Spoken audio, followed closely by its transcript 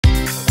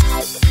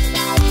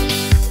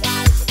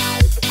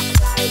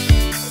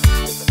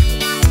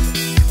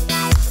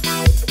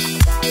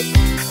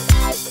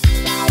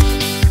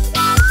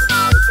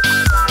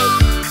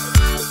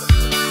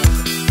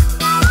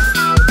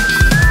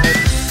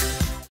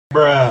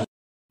Bruh.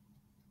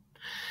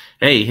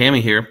 Hey, Hammy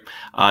here.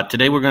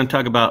 Today we're going to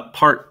talk about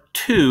part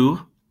 2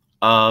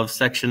 of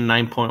section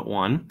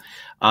 9.1,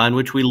 in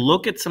which we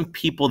look at some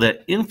people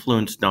that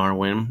influenced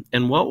Darwin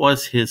and what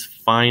was his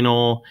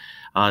final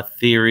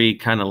theory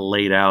kind of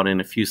laid out in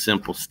a few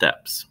simple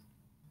steps.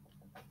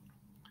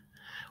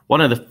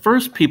 One of the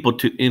first people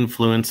to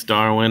influence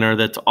Darwin, or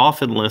that's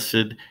often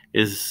listed,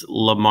 is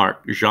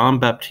Lamarck,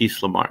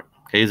 Jean-Baptiste Lamarck.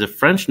 Okay, he's a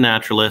French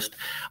naturalist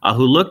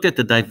who looked at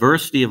the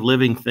diversity of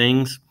living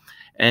things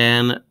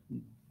and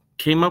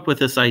came up with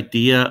this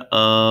idea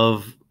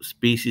of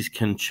species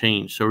can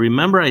change. So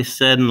remember I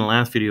said in the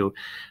last video,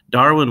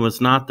 Darwin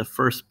was not the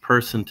first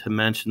person to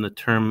mention the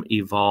term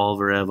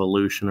evolve or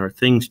evolution or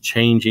things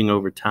changing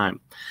over time.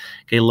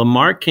 Okay,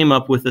 Lamarck came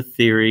up with a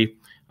theory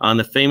on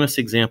the famous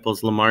example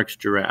is Lamarck's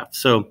giraffe.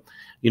 So,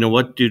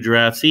 what do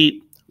giraffes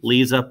eat?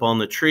 Leaves up on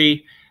the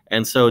tree.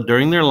 And so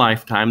during their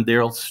lifetime,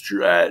 they'll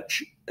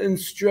stretch and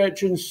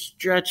stretch and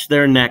stretch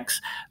their necks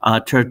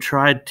to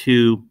try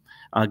to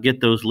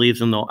get those leaves,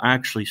 and they'll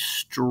actually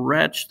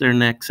stretch their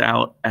necks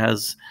out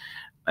as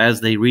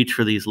they reach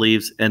for these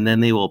leaves, and then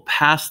they will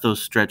pass those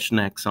stretched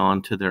necks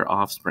on to their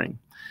offspring.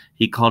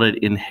 He called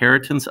it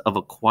inheritance of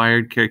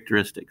acquired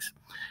characteristics.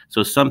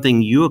 So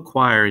something you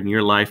acquire in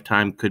your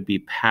lifetime could be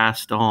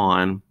passed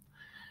on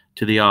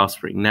to the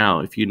offspring. Now,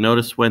 if you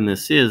notice when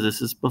this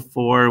is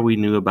before we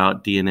knew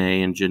about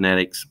DNA and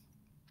genetics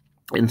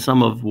and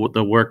some of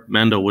the work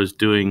Mendel was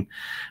doing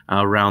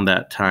around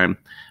that time.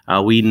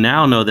 We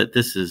now know that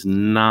this is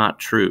not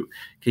true.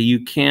 Okay,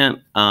 you can't,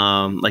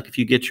 like if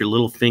you get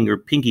your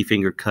pinky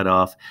finger cut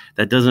off,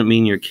 that doesn't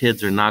mean your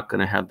kids are not going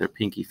to have their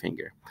pinky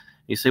finger.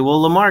 You say,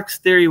 well, Lamarck's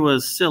theory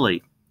was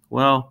silly.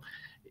 Well,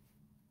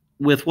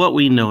 with what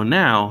we know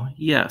now,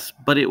 yes,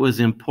 but it was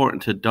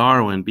important to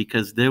Darwin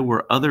because there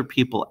were other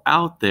people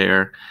out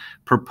there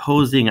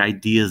proposing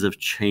ideas of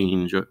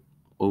change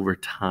over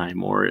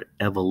time or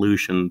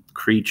evolution,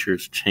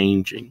 creatures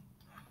changing.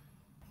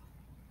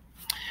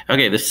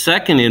 Okay, the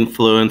second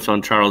influence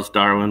on Charles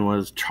Darwin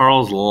was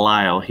Charles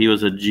Lyell. He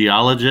was a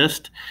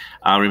geologist.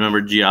 Remember,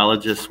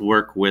 geologists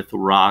work with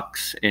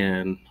rocks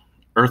and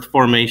earth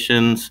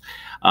formations,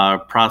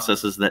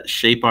 processes that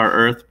shape our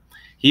earth.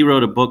 He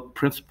wrote a book,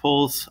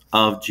 Principles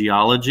of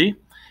Geology.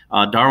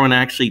 Darwin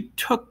actually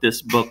took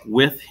this book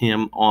with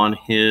him on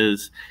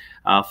his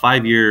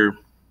 5-year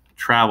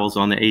travels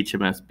on the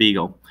HMS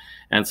Beagle.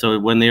 And so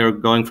when they were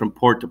going from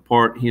port to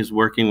port, he was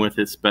working with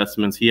his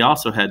specimens. He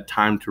also had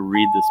time to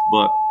read this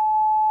book.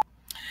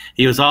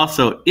 He was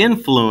also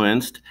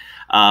influenced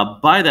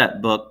by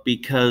that book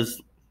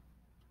because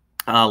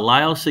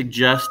Lyell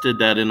suggested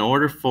that in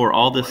order for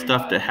all this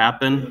stuff to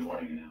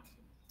happen,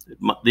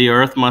 the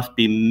Earth must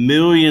be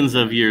millions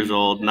of years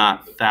old,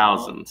 not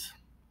thousands.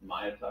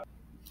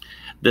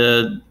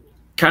 The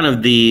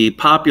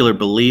popular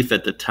belief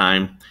at the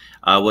time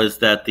was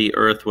that the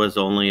Earth was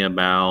only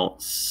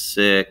about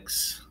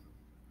 6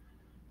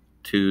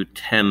 to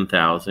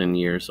 10,000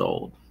 years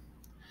old.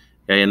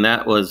 Okay, and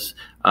that was,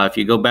 if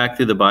you go back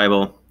through the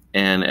Bible,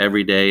 and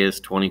every day is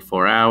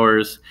 24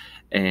 hours,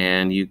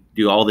 and you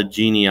do all the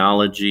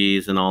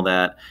genealogies and all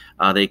that,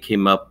 they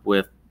came up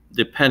with,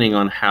 depending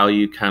on how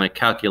you kind of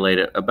calculate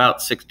it,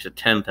 about 6 to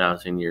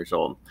 10,000 years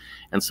old.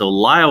 And so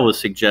Lyell was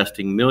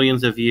suggesting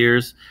millions of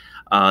years.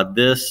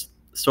 This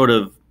sort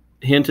of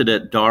hinted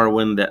at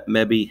Darwin that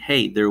maybe,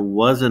 hey, there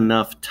was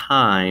enough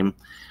time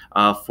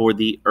for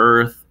the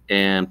earth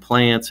and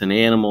plants and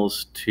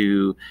animals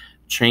to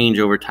change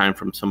over time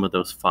from some of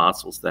those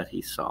fossils that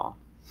he saw.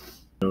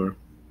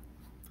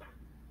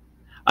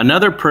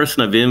 Another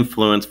person of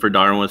influence for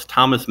Darwin was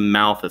Thomas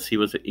Malthus. He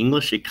was an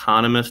English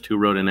economist who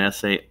wrote an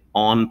essay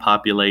on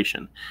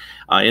population.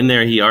 In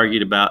there, he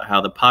argued about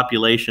how the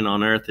population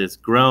on Earth is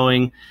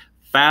growing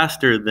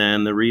faster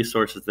than the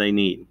resources they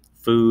need.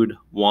 Food,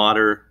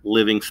 water,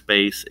 living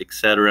space,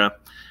 etc.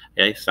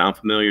 Okay, sound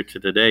familiar to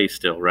today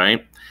still,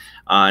 right?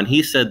 And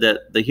he said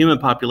that the human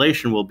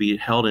population will be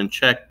held in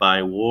check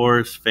by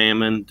wars,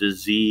 famine,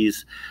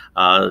 disease,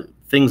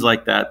 things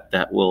like that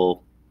that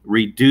will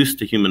reduce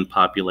the human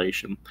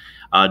population.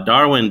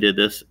 Darwin did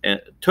this,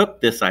 took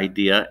this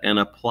idea and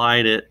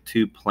applied it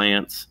to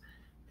plants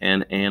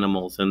and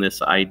animals, and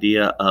this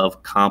idea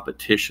of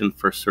competition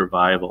for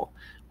survival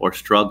or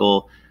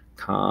struggle,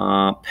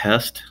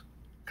 competition.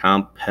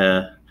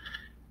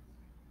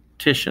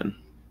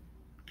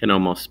 Can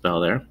almost spell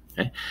there.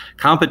 Okay.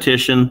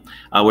 Competition,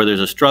 where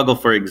there's a struggle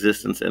for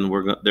existence, and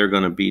they're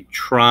going to be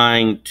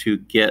trying to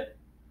get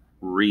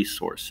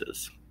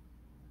resources.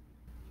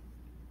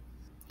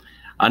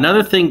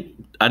 Another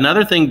thing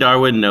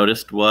Darwin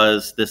noticed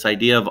was this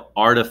idea of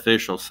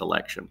artificial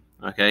selection.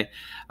 Okay,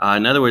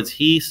 in other words,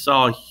 he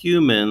saw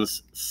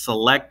humans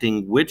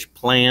selecting which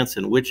plants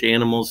and which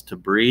animals to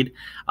breed.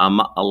 A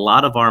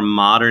lot of our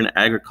modern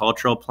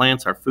agricultural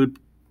plants, our food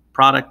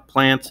product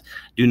plants,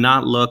 do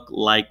not look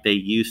like they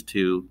used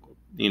to,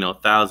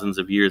 thousands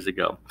of years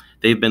ago.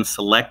 They've been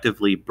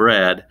selectively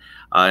bred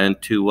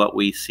into what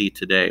we see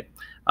today.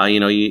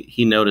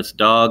 He noticed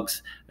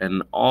dogs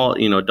and all,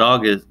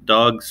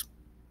 dogs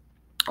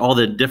all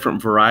the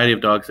different variety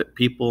of dogs that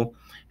people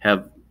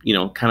have,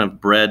 kind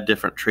of bred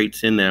different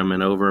traits in them,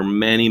 and over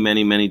many,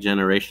 many, many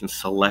generations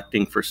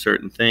selecting for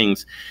certain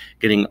things,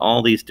 getting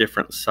all these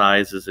different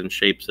sizes and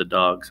shapes of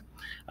dogs.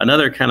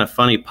 Another kind of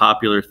funny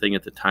popular thing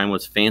at the time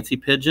was fancy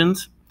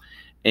pigeons.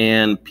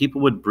 And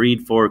people would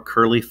breed for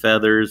curly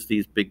feathers,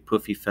 these big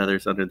puffy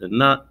feathers under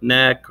the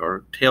neck,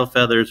 or tail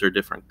feathers, or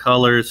different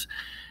colors.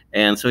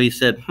 And so he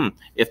said,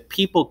 if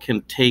people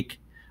can take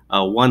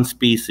one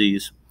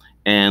species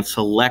and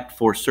select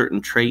for certain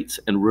traits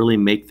and really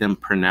make them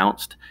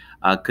pronounced,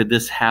 could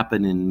this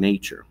happen in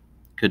nature?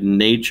 Could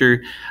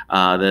nature,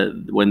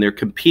 when they're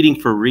competing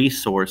for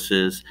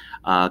resources,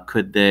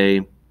 could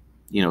they,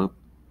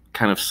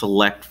 kind of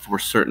select for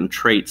certain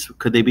traits?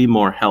 Could they be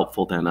more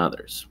helpful than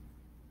others?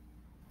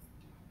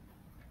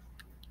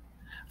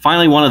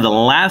 Finally, one of the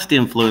last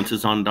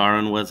influences on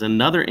Darwin was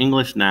another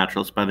English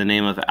naturalist by the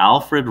name of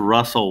Alfred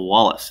Russel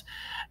Wallace.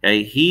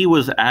 He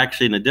was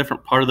actually in a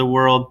different part of the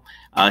world.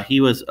 He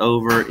was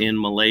over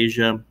in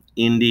Malaysia,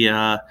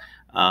 India,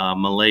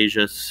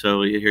 Malaysia.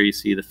 So here you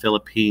see the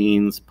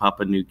Philippines,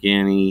 Papua New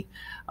Guinea,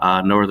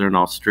 Northern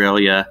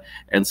Australia.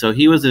 And so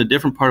he was in a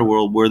different part of the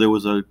world where there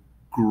was a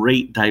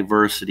great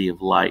diversity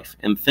of life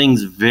and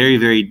things very,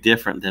 very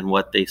different than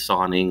what they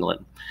saw in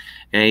England.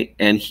 Okay,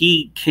 and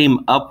he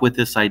came up with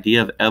this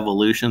idea of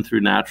evolution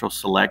through natural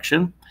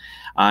selection.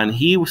 And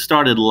he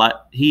started,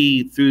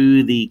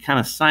 through the kind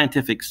of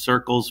scientific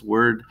circles,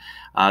 word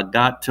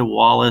got to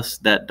Wallace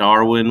that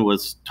Darwin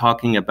was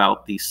talking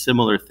about the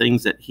similar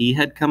things that he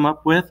had come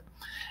up with.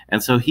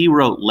 And so he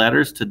wrote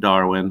letters to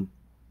Darwin.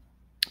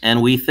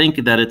 And we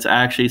think that it's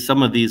actually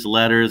some of these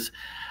letters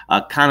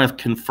kind of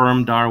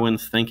confirmed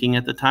Darwin's thinking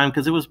at the time,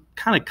 because it was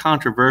kind of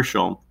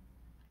controversial,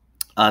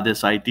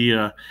 this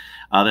idea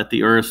that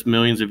the Earth's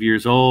millions of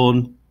years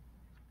old,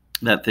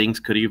 that things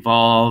could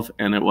evolve,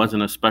 and it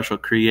wasn't a special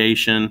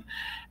creation.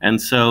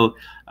 And so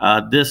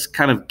this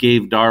kind of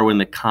gave Darwin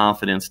the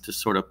confidence to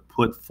sort of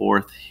put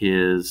forth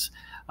his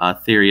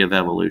theory of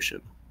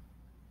evolution.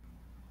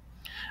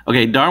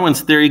 Okay,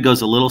 Darwin's theory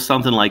goes a little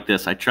something like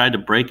this. I tried to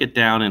break it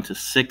down into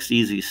 6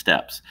 easy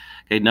steps.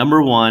 Okay,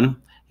 number 1,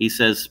 he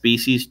says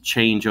species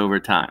change over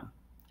time.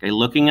 Okay,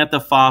 looking at the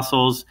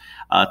fossils,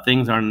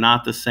 things are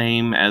not the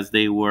same as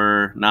they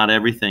were. Not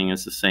everything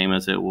is the same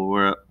as it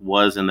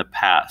was in the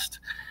past.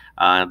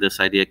 This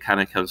idea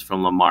kind of comes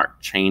from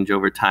Lamarck, change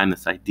over time,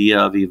 this idea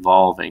of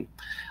evolving.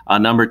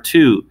 Number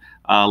 2,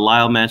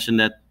 Lyle mentioned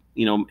that,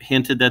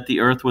 hinted that the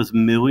Earth was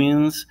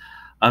millions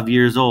of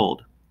years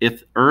old.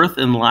 If Earth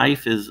and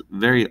life is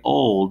very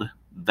old,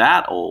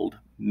 that old,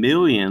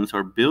 millions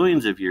or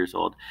billions of years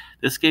old,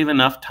 this gave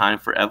enough time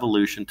for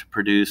evolution to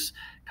produce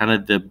kind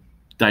of the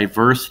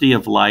diversity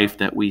of life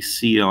that we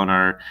see on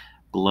our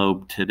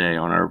globe today,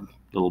 on our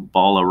little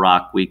ball of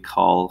rock we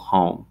call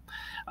home.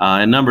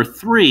 And number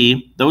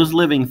 3, those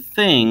living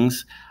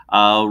things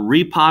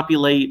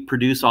repopulate,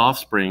 produce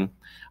offspring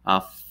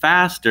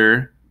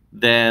faster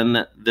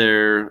than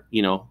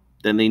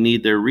than they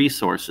need their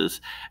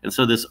resources. And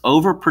so this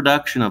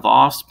overproduction of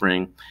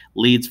offspring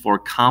leads for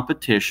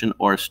competition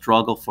or a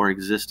struggle for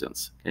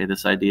existence. Okay,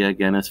 this idea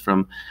again is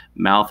from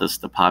Malthus,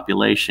 the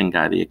population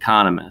guy, the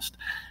economist.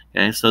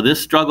 Okay, so this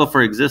struggle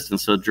for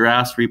existence, so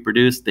giraffes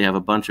reproduce, they have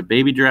a bunch of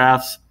baby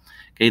giraffes.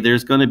 Okay,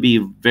 there's going to be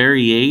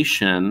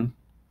variation.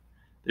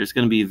 There's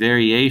going to be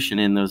variation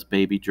in those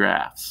baby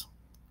giraffes.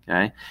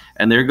 Okay,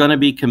 and they're going to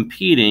be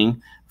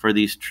competing for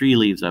these tree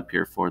leaves up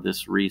here for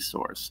this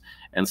resource.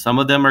 And some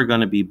of them are going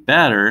to be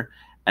better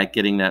at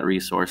getting that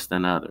resource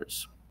than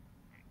others.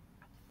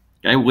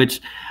 Okay,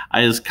 which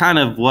is kind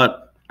of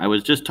what I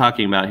was just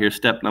talking about here.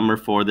 Step number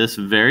 4, this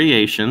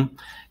variation.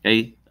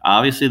 Okay,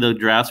 obviously the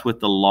giraffes with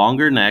the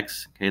longer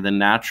necks, okay,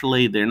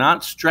 they're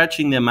not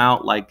stretching them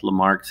out like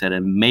Lamarck said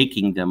and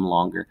making them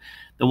longer.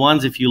 The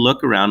ones, if you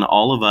look around,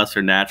 all of us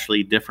are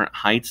naturally different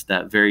heights,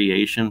 that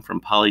variation from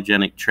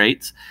polygenic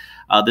traits.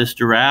 This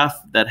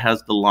giraffe that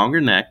has the longer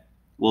neck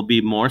will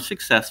be more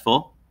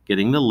successful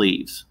getting the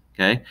leaves,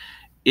 okay?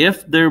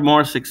 If they're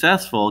more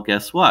successful,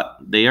 guess what?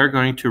 They are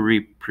going to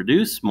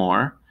reproduce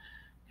more,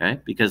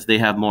 okay, because they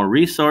have more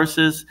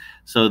resources.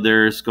 So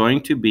there's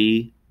going to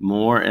be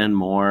more and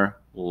more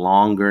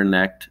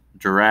longer-necked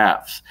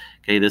giraffes.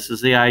 Okay, this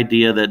is the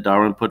idea that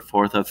Darwin put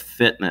forth of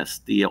fitness,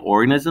 the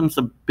organism's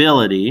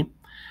ability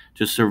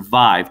to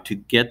survive, to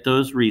get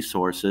those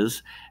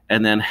resources,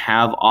 and then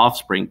have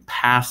offspring,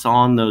 pass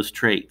on those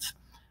traits.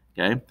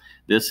 Okay,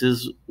 this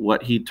is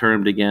what he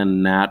termed,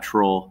 again,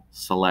 natural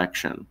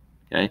selection.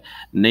 Okay,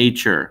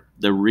 nature,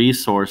 the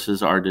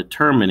resources are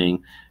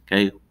determining,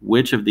 okay,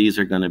 which of these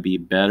are going to be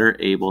better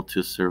able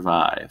to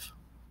survive.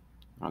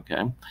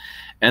 Okay,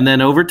 and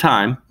then over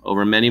time,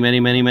 over many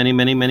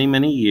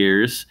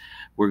years,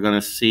 we're going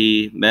to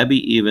see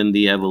maybe even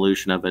the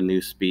evolution of a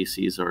new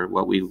species, or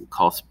what we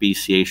call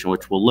speciation,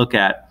 which we'll look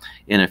at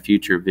in a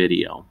future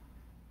video.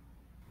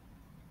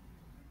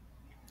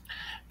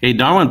 Okay,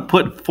 Darwin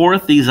put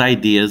forth these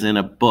ideas in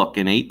a book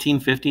in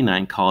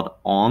 1859 called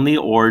On the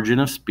Origin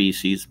of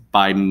Species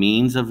by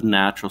Means of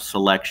Natural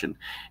Selection,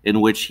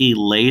 in which he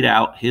laid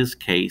out his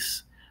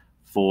case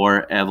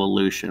for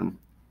evolution.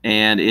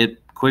 And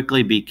it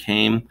quickly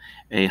became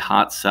a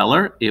hot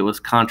seller. It was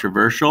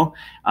controversial.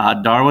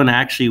 Darwin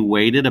actually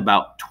waited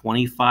about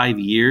 25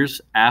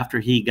 years after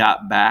he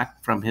got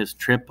back from his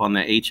trip on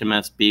the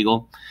HMS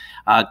Beagle,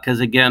 because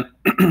again,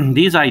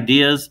 these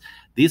ideas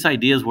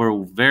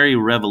were very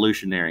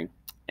revolutionary,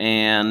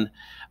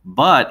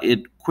 but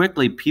it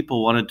quickly,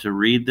 people wanted to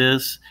read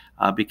this,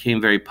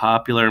 became very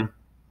popular,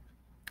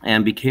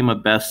 and became a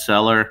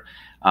bestseller.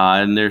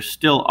 And there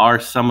still are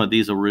some of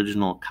these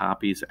original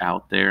copies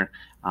out there.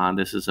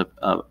 This is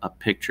a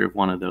picture of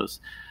one of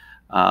those,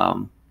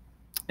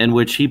 in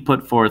which he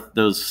put forth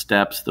those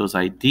steps, those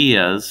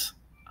ideas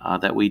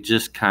that we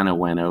just kind of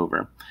went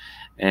over.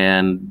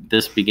 And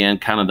this began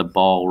kind of the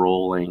ball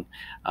rolling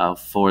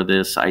for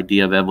this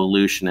idea of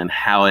evolution and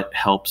how it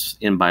helps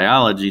in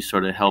biology,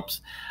 sort of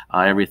helps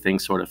everything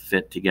sort of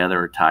fit together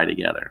or tie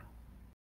together.